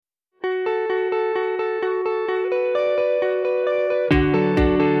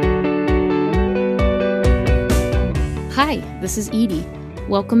Hi, this is Edie.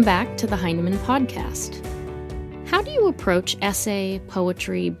 Welcome back to the Heinemann Podcast. How do you approach essay,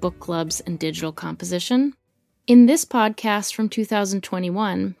 poetry, book clubs, and digital composition? In this podcast from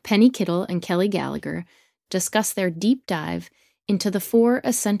 2021, Penny Kittle and Kelly Gallagher discuss their deep dive into the 4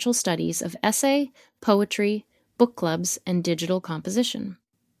 essential studies of essay, poetry, book clubs, and digital composition.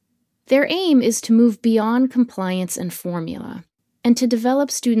 Their aim is to move beyond compliance and formula, and to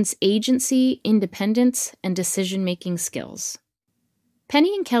develop students' agency, independence, and decision-making skills.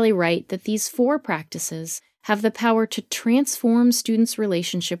 Penny and Kelly write that these 4 practices have the power to transform students'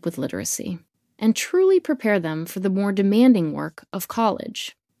 relationship with literacy and truly prepare them for the more demanding work of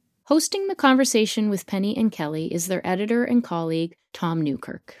college. Hosting the conversation with Penny and Kelly is their editor and colleague, Tom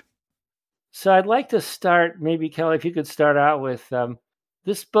Newkirk. So I'd like to start, maybe Kelly, if you could start out with,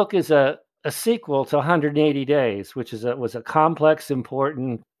 this book is a sequel to 180 Days, which was a complex,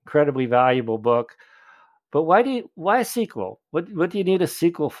 important, incredibly valuable book. But why a sequel? What do you need a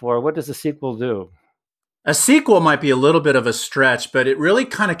sequel for? What does a sequel do? A sequel might be a little bit of a stretch, but it really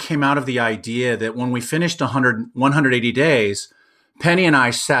kind of came out of the idea that when we finished 180 Days, Penny and I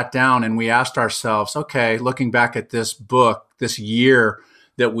sat down and we asked ourselves, okay, looking back at this book, this year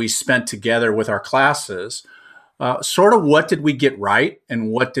that we spent together with our classes, sort of what did we get right and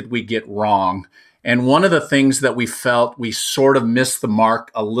what did we get wrong? And one of the things that we felt we sort of missed the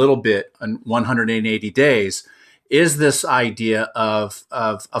mark a little bit on 180 Days is this idea of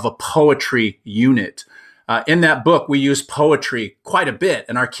a poetry unit. In that book, we use poetry quite a bit,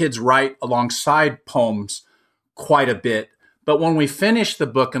 and our kids write alongside poems quite a bit. But when we finished the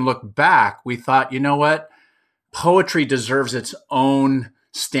book and looked back, we thought, you know what? Poetry deserves its own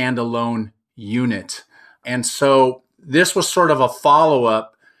standalone unit. And so this was sort of a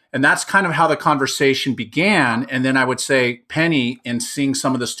follow-up, and that's kind of how the conversation began. And then I would say Penny, in seeing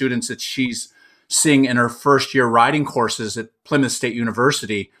some of the students that she's seeing in her first year writing courses at Plymouth State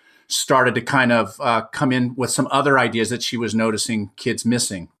University, started to kind of come in with some other ideas that she was noticing kids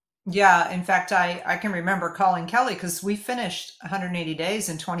missing. Yeah, in fact, I can remember calling Kelly because we finished 180 Days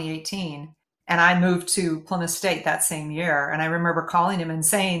in 2018. And I moved to Plymouth State that same year. And I remember calling him and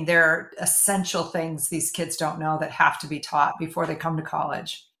saying there are essential things these kids don't know that have to be taught before they come to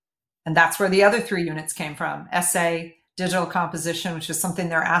college. And that's where the other 3 units came from: essay, digital composition, which is something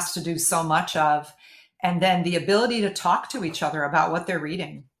they're asked to do so much of, and then the ability to talk to each other about what they're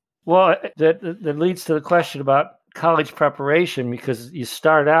reading. Well, that leads to the question about college preparation, because you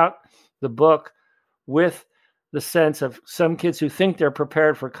start out the book with the sense of some kids who think they're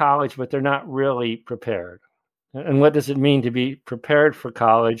prepared for college, but they're not really prepared. And what does it mean to be prepared for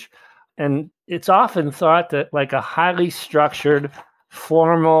college? And it's often thought that like a highly structured,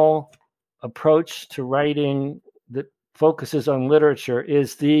 formal approach to writing that focuses on literature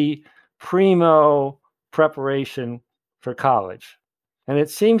is the primo preparation for college. And it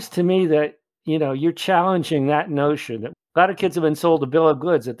seems to me that, you're challenging that notion that a lot of kids have been sold a bill of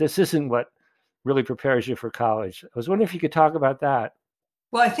goods that this isn't what really prepares you for college. I was wondering if you could talk about that.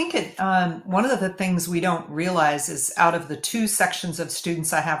 Well, I think one of the things we don't realize is out of the 2 sections of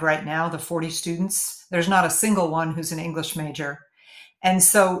students I have right now, the 40 students, there's not a single one who's an English major. And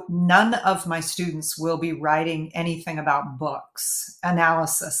so none of my students will be writing anything about books,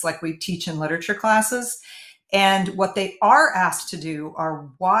 analysis, like we teach in literature classes. And what they are asked to do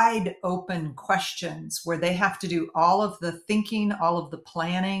are wide open questions where they have to do all of the thinking, all of the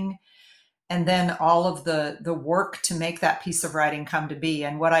planning, and then all of the work to make that piece of writing come to be.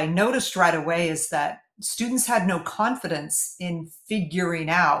 And what I noticed right away is that students had no confidence in figuring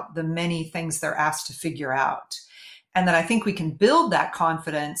out the many things they're asked to figure out. And that I think we can build that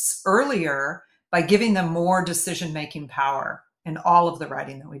confidence earlier by giving them more decision-making power in all of the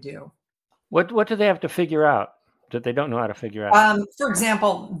writing that we do. What do they have to figure out that they don't know how to figure out? For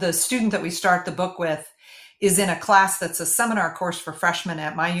example, the student that we start the book with is in a class that's a seminar course for freshmen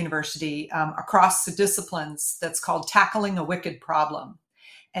at my university across the disciplines that's called Tackling a Wicked Problem.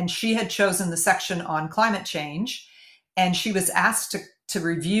 And she had chosen the section on climate change, and she was asked to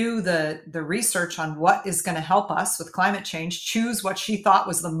review the research on what is going to help us with climate change, choose what she thought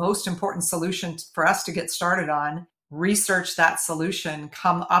was the most important solution for us to get started on, research that solution,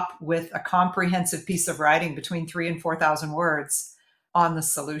 come up with a comprehensive piece of writing between 3,000 and 4,000 words on the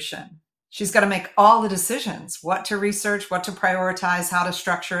solution. She's got to make all the decisions, what to research, what to prioritize, how to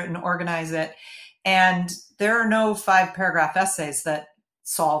structure it and organize it. And there are no 5-paragraph essays that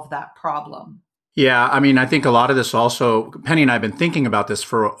solve that problem. Yeah, I think a lot of this also, Penny and I have been thinking about this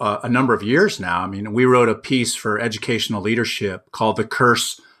for a number of years now. We wrote a piece for educational leadership called The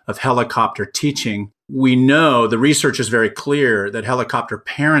Curse of Helicopter Teaching. We know the research is very clear that helicopter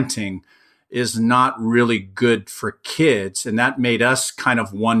parenting is not really good for kids. And that made us kind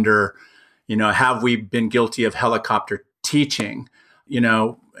of wonder, have we been guilty of helicopter teaching?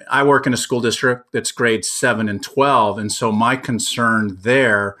 I work in a school district that's grades 7 and 12. And so my concern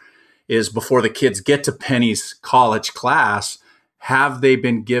there is before the kids get to Penny's college class, have they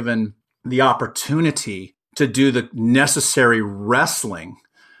been given the opportunity to do the necessary wrestling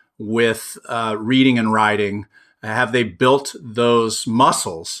with reading and writing? Have they built those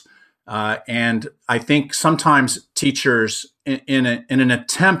muscles? And I think sometimes teachers, in an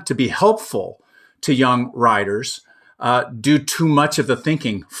attempt to be helpful to young writers, do too much of the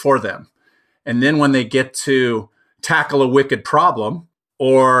thinking for them. And then when they get to tackle a wicked problem,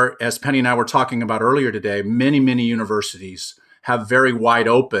 or as Penny and I were talking about earlier today, many, many universities have very wide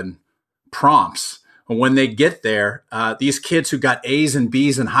open prompts. When they get there, these kids who got A's and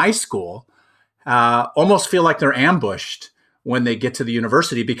B's in high school almost feel like they're ambushed when they get to the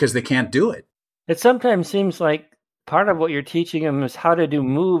university because they can't do it. It sometimes seems like part of what you're teaching them is how to do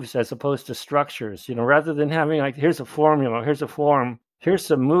moves as opposed to structures, rather than having like, here's a formula, here's a form, here's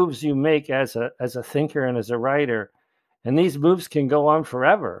some moves you make as a thinker and as a writer. And these moves can go on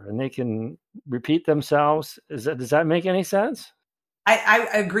forever and they can repeat themselves. Does that make any sense? I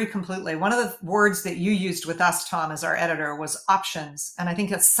agree completely. One of the words that you used with us, Tom, as our editor, was options. And I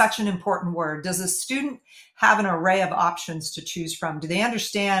think that's such an important word. Does a student have an array of options to choose from? Do they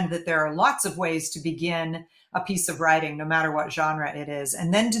understand that there are lots of ways to begin a piece of writing, no matter what genre it is?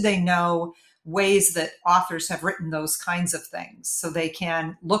 And then do they know ways that authors have written those kinds of things so they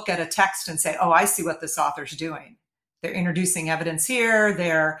can look at a text and say, oh, I see what this author's doing. They're introducing evidence here.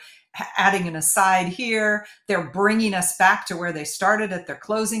 They're adding an aside here. They're bringing us back to where they started at their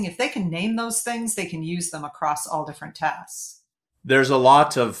closing. If they can name those things, they can use them across all different tasks. There's a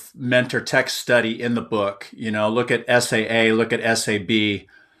lot of mentor text study in the book. Look at essay A, look at essay B,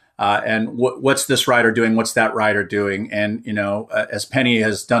 and what's this writer doing? What's that writer doing? And, as Penny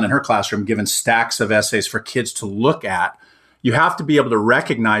has done in her classroom, given stacks of essays for kids to look at, you have to be able to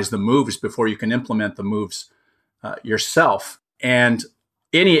recognize the moves before you can implement the moves yourself. And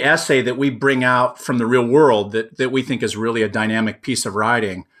any essay that we bring out from the real world that we think is really a dynamic piece of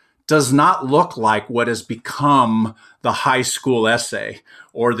writing does not look like what has become the high school essay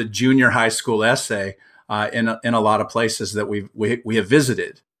or the junior high school essay in a lot of places that we have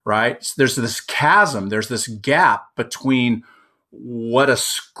visited, right? So there's this chasm, there's this gap between what a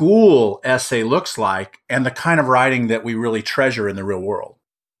school essay looks like and the kind of writing that we really treasure in the real world.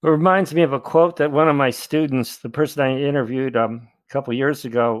 It reminds me of a quote that one of my students, the person I interviewed a couple of years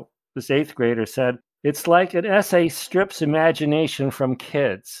ago, this 8th grader said, it's like an essay strips imagination from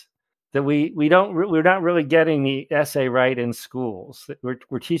kids, that we're not really getting the essay right in schools.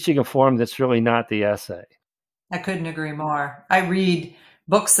 We're teaching a form that's really not the essay. I couldn't agree more. I read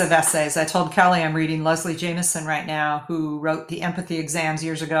books of essays. I told Kelly I'm reading Leslie Jameson right now, who wrote the empathy exams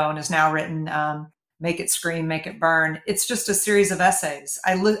years ago and has now written Make It Scream, Make It Burn. It's just a series of essays.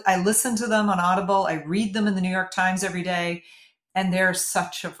 I listen to them on Audible. I read them in the New York Times every day. And there's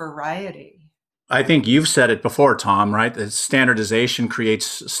such a variety. I think you've said it before, Tom, right? That standardization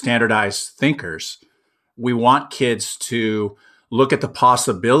creates standardized thinkers. We want kids to look at the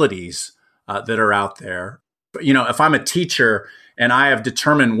possibilities that are out there. If I'm a teacher and I have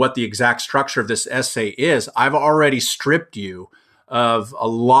determined what the exact structure of this essay is, I've already stripped you of a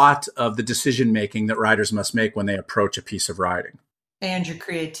lot of the decision-making that writers must make when they approach a piece of writing. And your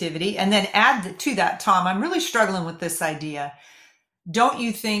creativity. And then add to that, Tom, I'm really struggling with this idea. Don't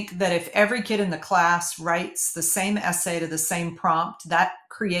you think that if every kid in the class writes the same essay to the same prompt, that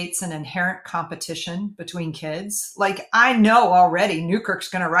creates an inherent competition between kids? Like, I know already Newkirk's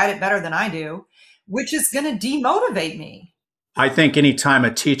going to write it better than I do, which is going to demotivate me. I think anytime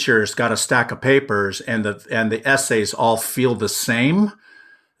a teacher's got a stack of papers and the essays all feel the same,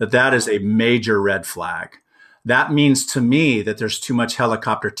 that is a major red flag. That means to me that there's too much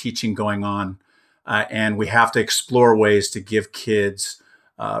helicopter teaching going on. And we have to explore ways to give kids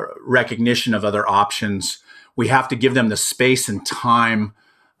recognition of other options. We have to give them the space and time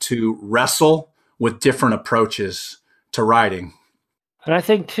to wrestle with different approaches to writing. And I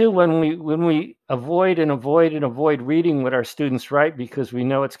think, too, when we avoid reading what our students write because we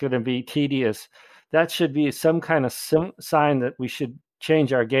know it's going to be tedious, that should be some kind of sign that we should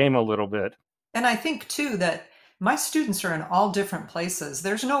change our game a little bit. And I think, too, that my students are in all different places.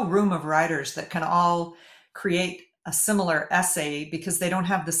 There's no room of writers that can all create a similar essay because they don't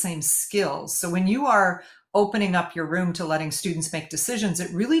have the same skills. So when you are opening up your room to letting students make decisions, it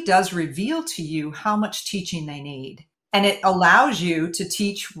really does reveal to you how much teaching they need. And it allows you to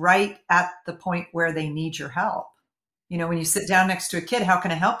teach right at the point where they need your help. When you sit down next to a kid, how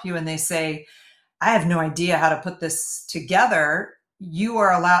can I help you? And they say, I have no idea how to put this together. You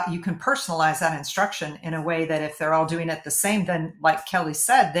can personalize that instruction in a way that if they're all doing it the same, then like Kelly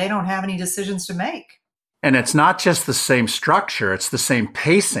said, they don't have any decisions to make. And it's not just the same structure, it's the same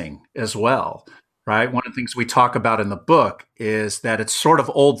pacing as well, right? One of the things we talk about in the book is that it's sort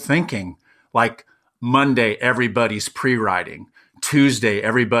of old thinking, like Monday, everybody's pre-writing. Tuesday,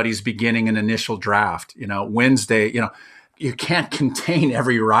 everybody's beginning an initial draft. Wednesday, you can't contain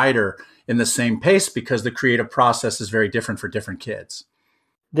every writer in the same pace because the creative process is very different for different kids.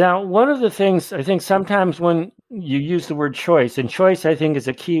 Now, one of the things I think sometimes when you use the word choice, and choice I think is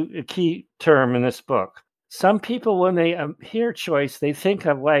a key term in this book. Some people, when they hear choice, they think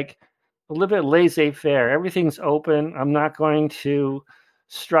of like a little bit laissez-faire. Everything's open. I'm not going to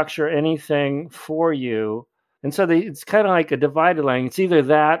structure anything for you. And so it's kind of like a divided line. It's either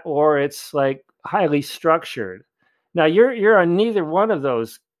that or it's like highly structured. Now, you're on neither one of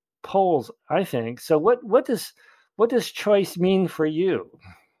those poles, I think. So what does choice mean for you?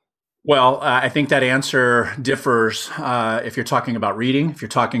 Well, I think that answer differs if you're talking about reading, if you're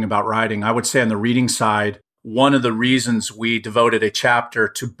talking about writing. I would say on the reading side, one of the reasons we devoted a chapter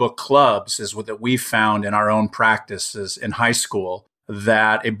to book clubs is that we found in our own practices in high school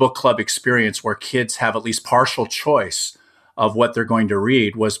that a book club experience where kids have at least partial choice of what they're going to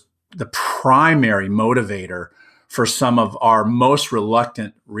read was the primary motivator for some of our most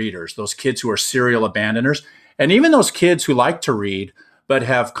reluctant readers, those kids who are serial abandoners, and even those kids who like to read but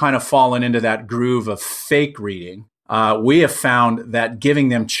have kind of fallen into that groove of fake reading. We have found that giving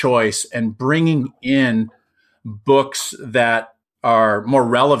them choice and bringing in books that are more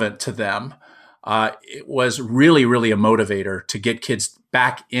relevant to them, it was really, really a motivator to get kids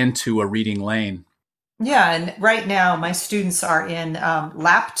back into a reading lane. Yeah, and right now my students are in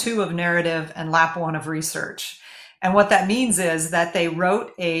lap 2 of narrative and lap 1 of research. And what that means is that they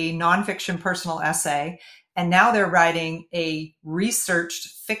wrote a nonfiction personal essay, and now they're writing a researched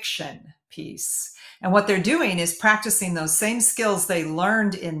fiction piece. And what they're doing is practicing those same skills they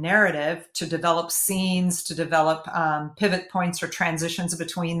learned in narrative to develop scenes, to develop pivot points or transitions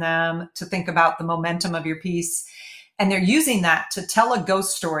between them, to think about the momentum of your piece. And they're using that to tell a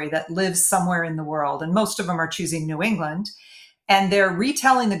ghost story that lives somewhere in the world. And most of them are choosing New England. And they're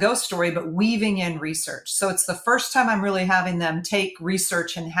retelling the ghost story, but weaving in research. So it's the first time I'm really having them take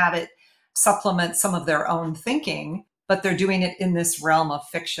research and have it supplement some of their own thinking, but they're doing it in this realm of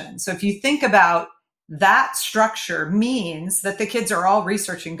fiction. So if you think about that structure means that the kids are all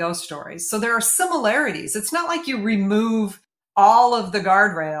researching ghost stories. So there are similarities. It's not like you remove all of the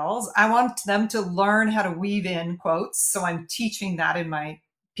guardrails. I want them to learn how to weave in quotes. So I'm teaching that in my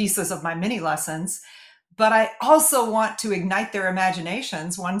pieces of my mini lessons. But I also want to ignite their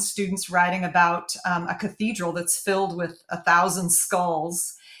imaginations. One student's writing about a cathedral that's filled with 1,000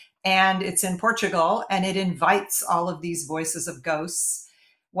 skulls, and it's in Portugal, and it invites all of these voices of ghosts,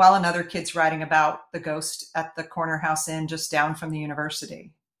 while another kid's writing about the ghost at the corner house inn just down from the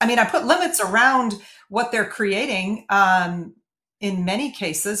university. I mean, I put limits around what they're creating in many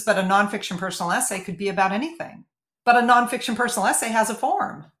cases, but a nonfiction personal essay could be about anything. But a nonfiction personal essay has a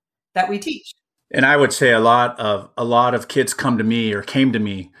form that we teach. And I would say a lot of kids came to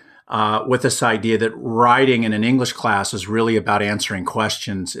me with this idea that writing in an English class is really about answering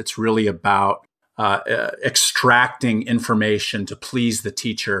questions. It's really about extracting information to please the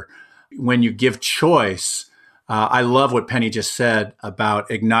teacher. When you give choice, I love what Penny just said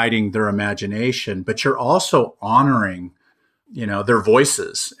about igniting their imagination, but you're also honoring, their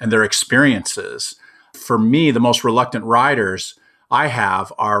voices and their experiences. For me, the most reluctant writers I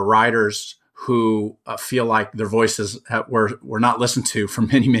have are writers who feel like their voices were not listened to for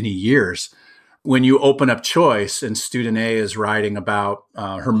many, many years. When you open up choice and student A is writing about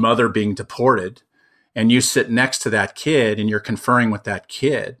her mother being deported, and you sit next to that kid and you're conferring with that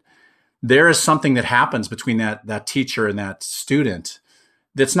kid, there is something that happens between that teacher and that student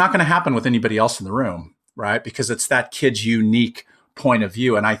that's not going to happen with anybody else in the room, right? Because it's that kid's unique point of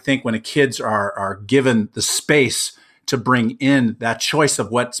view. And I think when the kids are given the space to bring in that choice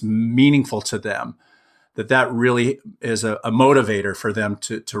of what's meaningful to them, that really is a motivator for them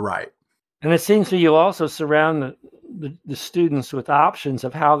to write. And it seems to you also surround the students with options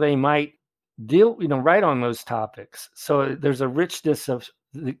of how they might write on those topics. So there's a richness of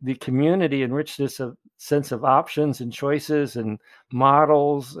the community and richness of sense of options and choices and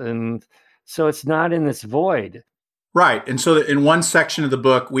models. And so it's not in this void. Right. And so in one section of the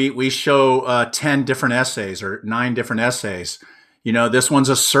book, we show 10 different essays or 9 different essays. This one's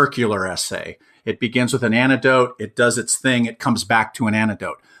a circular essay. It begins with an anecdote. It does its thing. It comes back to an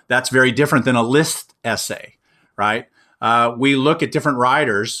anecdote. That's very different than a list essay, right? we look at different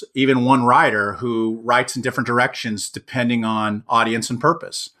writers, even one writer who writes in different directions depending on audience and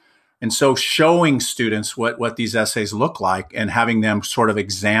purpose. And so showing students what these essays look like and having them sort of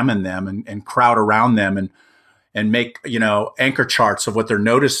examine them and crowd around them and make, anchor charts of what they're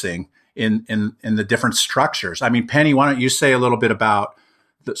noticing in the different structures. I mean, Penny, why don't you say a little bit about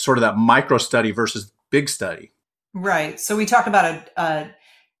the sort of that micro study versus big study? Right. So we talk about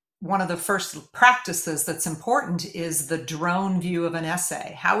one of the first practices that's important is the drone view of an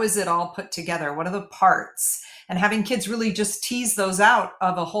essay. How is it all put together? What are the parts? And having kids really just tease those out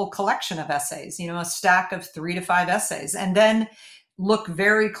of a whole collection of essays, a stack of 3 to 5 essays, and then look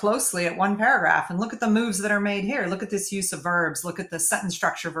very closely at one paragraph and look at the moves that are made here. Look at this use of verbs. Look at the sentence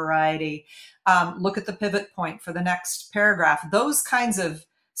structure variety. Look at the pivot point for the next paragraph. Those kinds of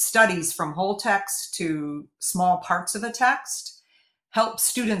studies from whole text to small parts of a text help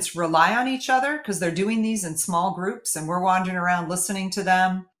students rely on each other because they're doing these in small groups and we're wandering around listening to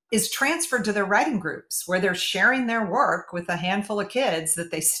them, is transferred to their writing groups where they're sharing their work with a handful of kids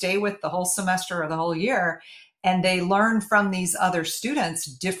that they stay with the whole semester or the whole year. And they learn from these other students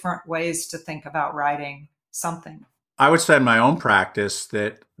different ways to think about writing something. I would say in my own practice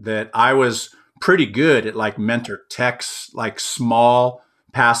that I was pretty good at like mentor texts, like small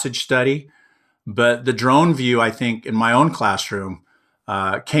passage study. But the drone view, I think, in my own classroom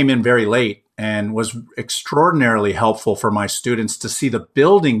came in very late and was extraordinarily helpful for my students to see the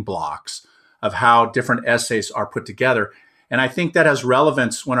building blocks of how different essays are put together. And I think that has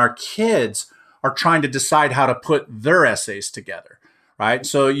relevance when our kids are trying to decide how to put their essays together, right?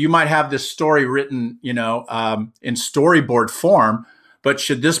 So you might have this story written, in storyboard form, but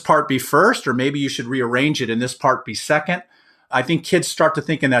should this part be first, or maybe you should rearrange it and this part be second? I think kids start to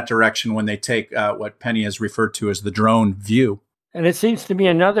think in that direction when they take what Penny has referred to as the drone view. And it seems to me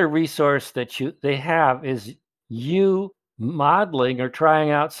another resource that they have is you modeling or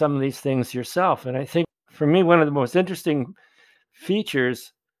trying out some of these things yourself. And I think for me, one of the most interesting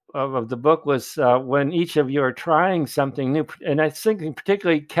features of the book was when each of you are trying something new. And I think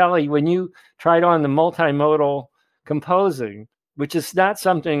particularly, Kelly, when you tried on the multimodal composing, which is not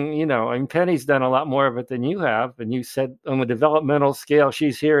something, Penny's done a lot more of it than you have. And you said on the developmental scale,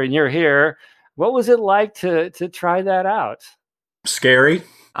 she's here and you're here. What was it like to try that out? Scary.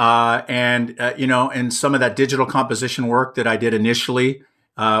 And some of that digital composition work that I did initially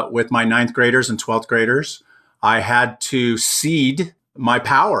with my 9th graders and 12th graders, I had to cede my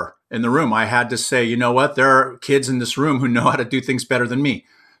power in the room. I had to say, you know what, there are kids in this room who know how to do things better than me.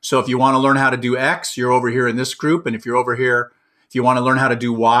 So if you want to learn how to do X, you're over here in this group. And if you're over here, if you want to learn how to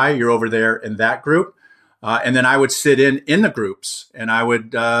do Y, you're over there in that group. And then I would sit in the groups and I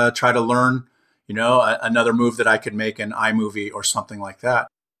would try to learn, another move that I could make in iMovie or something like that.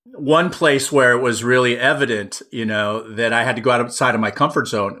 One place where it was really evident, that I had to go outside of my comfort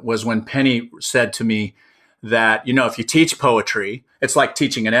zone was when Penny said to me that, if you teach poetry, it's like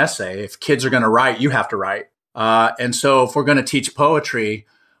teaching an essay. If kids are going to write, you have to write. And so if we're going to teach poetry,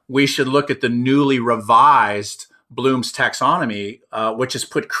 we should look at the newly revised Bloom's taxonomy, which has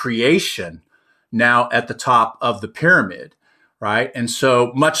put creation now at the top of the pyramid, right? And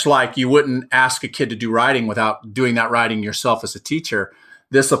so much like you wouldn't ask a kid to do writing without doing that writing yourself as a teacher,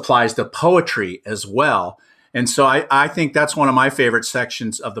 this applies to poetry as well. And so I think that's one of my favorite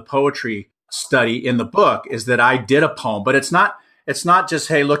sections of the poetry study in the book is that I did a poem, but it's not just,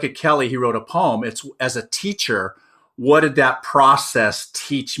 hey, look at Kelly, he wrote a poem. It's as a teacher, what did that process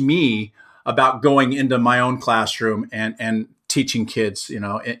teach me about going into my own classroom and teaching kids,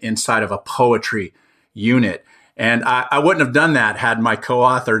 inside of a poetry unit. And I wouldn't have done that had my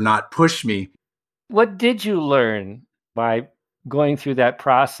co-author not pushed me. What did you learn by going through that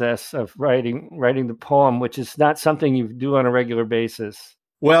process of writing the poem, which is not something you do on a regular basis?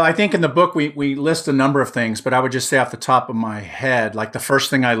 Well, I think in the book, we list a number of things, but I would just say off the top of my head, like the first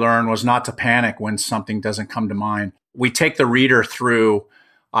thing I learned was not to panic when something doesn't come to mind. We take the reader through,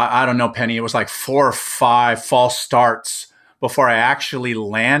 I don't know, Penny, it was like 4 or 5 false starts before I actually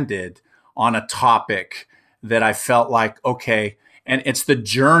landed on a topic that I felt like, okay, and it's the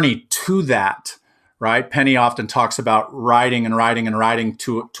journey to that, right? Penny often talks about writing and writing and writing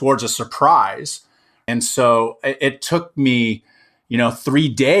towards a surprise. And so it took me, 3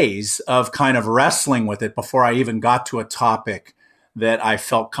 days of kind of wrestling with it before I even got to a topic that I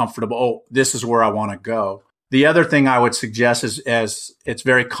felt comfortable. Oh, this is where I want to go. The other thing I would suggest is, as it's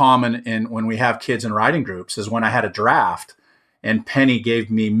very common when we have kids in writing groups, is when I had a draft and Penny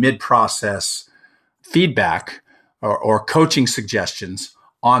gave me mid-process feedback or coaching suggestions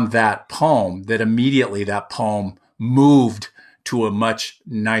on that poem, that immediately that poem moved to a much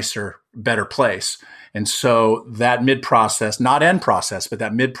nicer, better place. And so that mid-process, not end process, but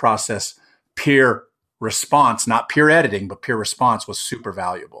that mid-process peer response, not peer editing, but peer response was super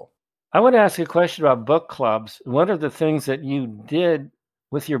valuable. I want to ask you a question about book clubs. One of the things that you did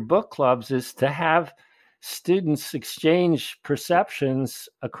with your book clubs is to have students exchange perceptions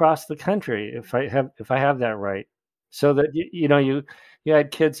across the country, if I have that right. So that you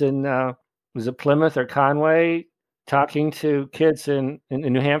had kids in was it Plymouth or Conway talking to kids in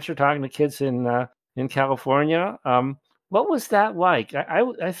New Hampshire, talking to kids in California. What was that like?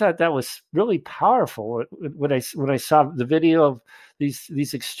 I thought that was really powerful when I saw the video of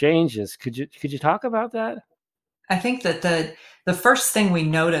these exchanges. Could you talk about that? I think that the first thing we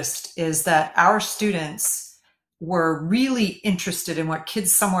noticed is that our students were really interested in what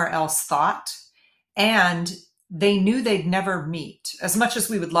kids somewhere else thought, and they knew they'd never meet. As much as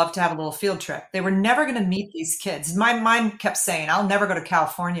we would love to have a little field trip, they were never going to meet these kids. My mind kept saying, I'll never go to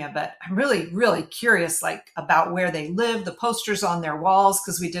California, but I'm really, really curious about where they live, the posters on their walls,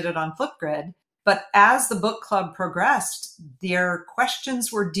 because we did it on Flipgrid. But as the book club progressed, their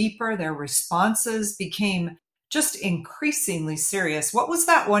questions were deeper, their responses became just increasingly serious. What was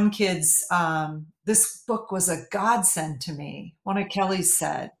that one kid's, this book was a godsend to me, one of Kelly's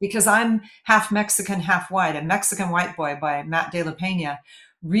said, because I'm half Mexican, half white. A Mexican White Boy by Matt de la Peña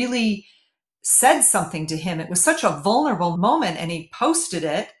really said something to him. It was such a vulnerable moment, and he posted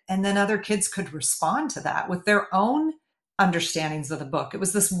it, and then other kids could respond to that with their own understandings of the book. It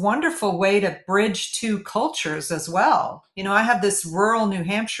was this wonderful way to bridge two cultures as well. I have this rural New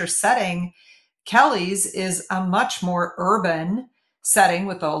Hampshire setting. Kelly's is a much more urban setting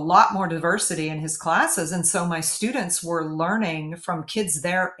with a lot more diversity in his classes. And so my students were learning from kids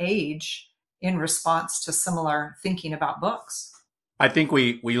their age in response to similar thinking about books. I think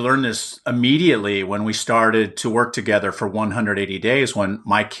we learned this immediately when we started to work together for 180 days, when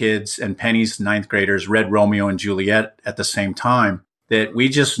my kids and Penny's ninth graders read Romeo and Juliet at the same time, that we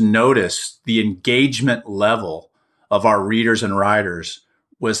just noticed the engagement level of our readers and writers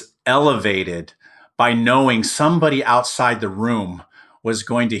was elevated by knowing somebody outside the room was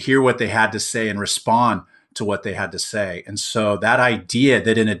going to hear what they had to say and respond to what they had to say. And so that idea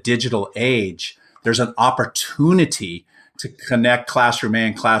that in a digital age, there's an opportunity to connect classroom A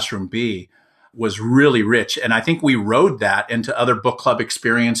and classroom B was really rich. And I think we rode that into other book club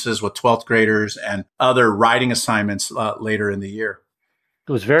experiences with 12th graders and other writing assignments later in the year.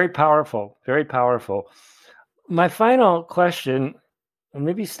 It was very powerful, very powerful. My final question, and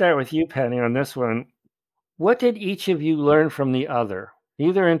maybe start with you, Penny, on this one. What did each of you learn from the other,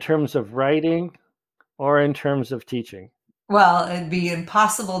 either in terms of writing or in terms of teaching? Well, it'd be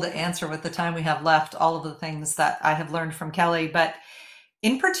impossible to answer with the time we have left all of the things that I have learned from Kelly. But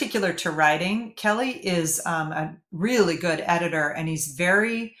in particular to writing, Kelly is a really good editor, and he's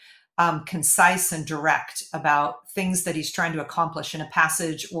very concise and direct about things that he's trying to accomplish in a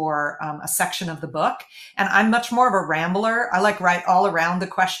passage or a section of the book. And I'm much more of a rambler. I write all around the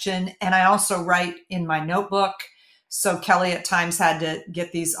question, and I also write in my notebook. So Kelly at times had to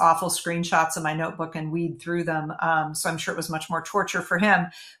get these awful screenshots of my notebook and weed through them. So I'm sure it was much more torture for him.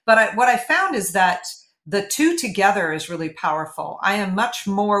 But what I found is that the two together is really powerful. I am much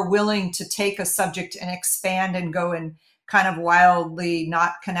more willing to take a subject and expand and go in kind of wildly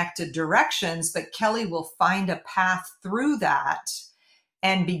not connected directions, but Kelly will find a path through that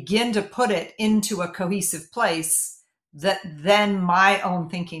and begin to put it into a cohesive place that then my own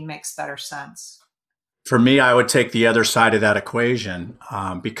thinking makes better sense. For me, I would take the other side of that equation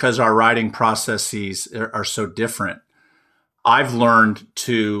because our writing processes are so different. I've learned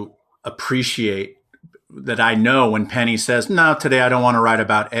to appreciate that. I know when Penny says, no, today I don't want to write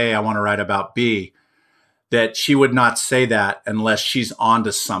about A, I want to write about B, that she would not say that unless she's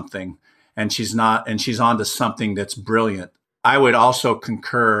onto something, and she's onto something that's brilliant. I would also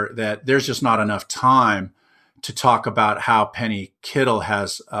concur that there's just not enough time to talk about how Penny Kittle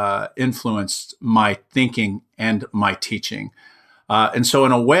has influenced my thinking and my teaching. And so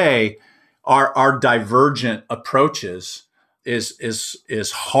in a way, our divergent approaches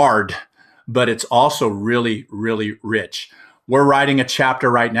is hard, but it's also really, really rich. We're writing a chapter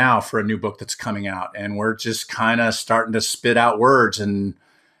right now for a new book that's coming out, and we're just kind of starting to spit out words and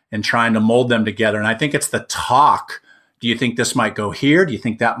trying to mold them together. And I think it's the talk. Do you think this might go here? Do you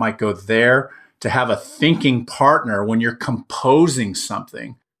think that might go there? To have a thinking partner when you're composing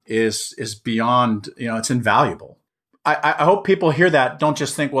something is beyond, it's invaluable. I hope people hear that. Don't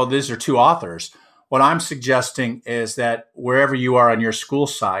just think, well, these are two authors. What I'm suggesting is that wherever you are on your school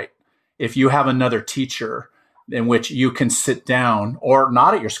site, if you have another teacher in which you can sit down, or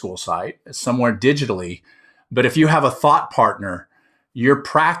not at your school site, somewhere digitally, But if you have a thought partner, your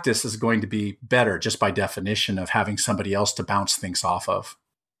practice is going to be better just by definition of having somebody else to bounce things off of.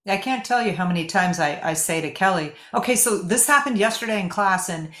 I can't tell you how many times I say to Kelly, okay, so this happened yesterday in class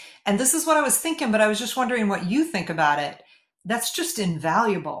and this is what I was thinking, but I was just wondering what you think about it. That's just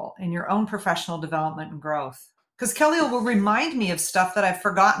invaluable in your own professional development and growth. Because Kelly will remind me of stuff that I've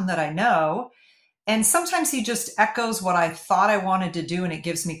forgotten that I know. And sometimes he just echoes what I thought I wanted to do, and it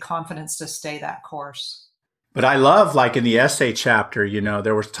gives me confidence to stay that course. But I love, like in the essay chapter,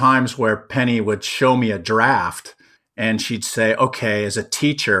 there were times where Penny would show me a draft and she'd say, okay, as a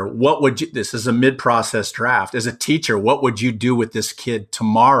teacher, this is a mid-process draft. As a teacher, what would you do with this kid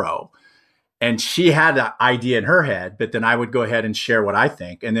tomorrow? And she had an idea in her head, but then I would go ahead and share what I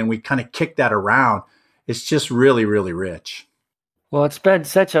think. And then we kind of kick that around. It's just really, really rich. Well, it's been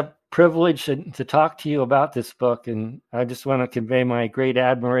such a privilege to talk to you about this book. And I just want to convey my great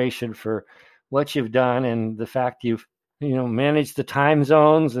admiration for what you've done and the fact you've managed the time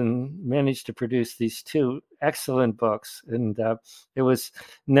zones and managed to produce these two excellent books. And it was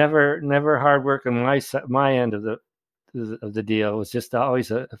never hard work on my end of the deal. It was just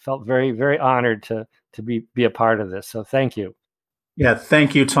always I felt very, very honored to be a part of this. So thank you. Yeah,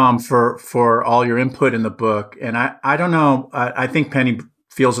 thank you, Tom, for all your input in the book. And I don't know, I think Penny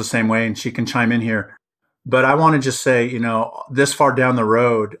feels the same way, and she can chime in here. But I want to just say, this far down the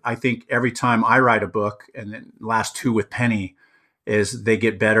road, I think every time I write a book, and then last two with Penny, is they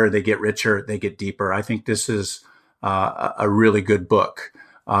get better, they get richer, they get deeper. I think this is a really good book.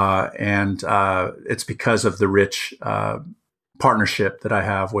 And it's because of the rich partnership that I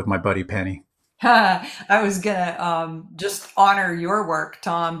have with my buddy Penny. I was going to just honor your work,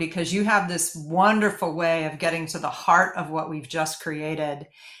 Tom, because you have this wonderful way of getting to the heart of what we've just created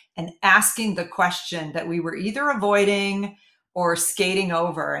and asking the question that we were either avoiding or skating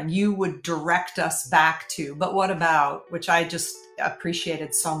over, and you would direct us back to, but what about, which I just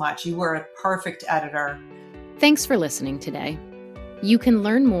appreciated so much. You were a perfect editor. Thanks for listening today. You can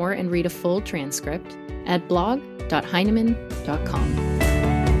learn more and read a full transcript at blog.heinemann.com.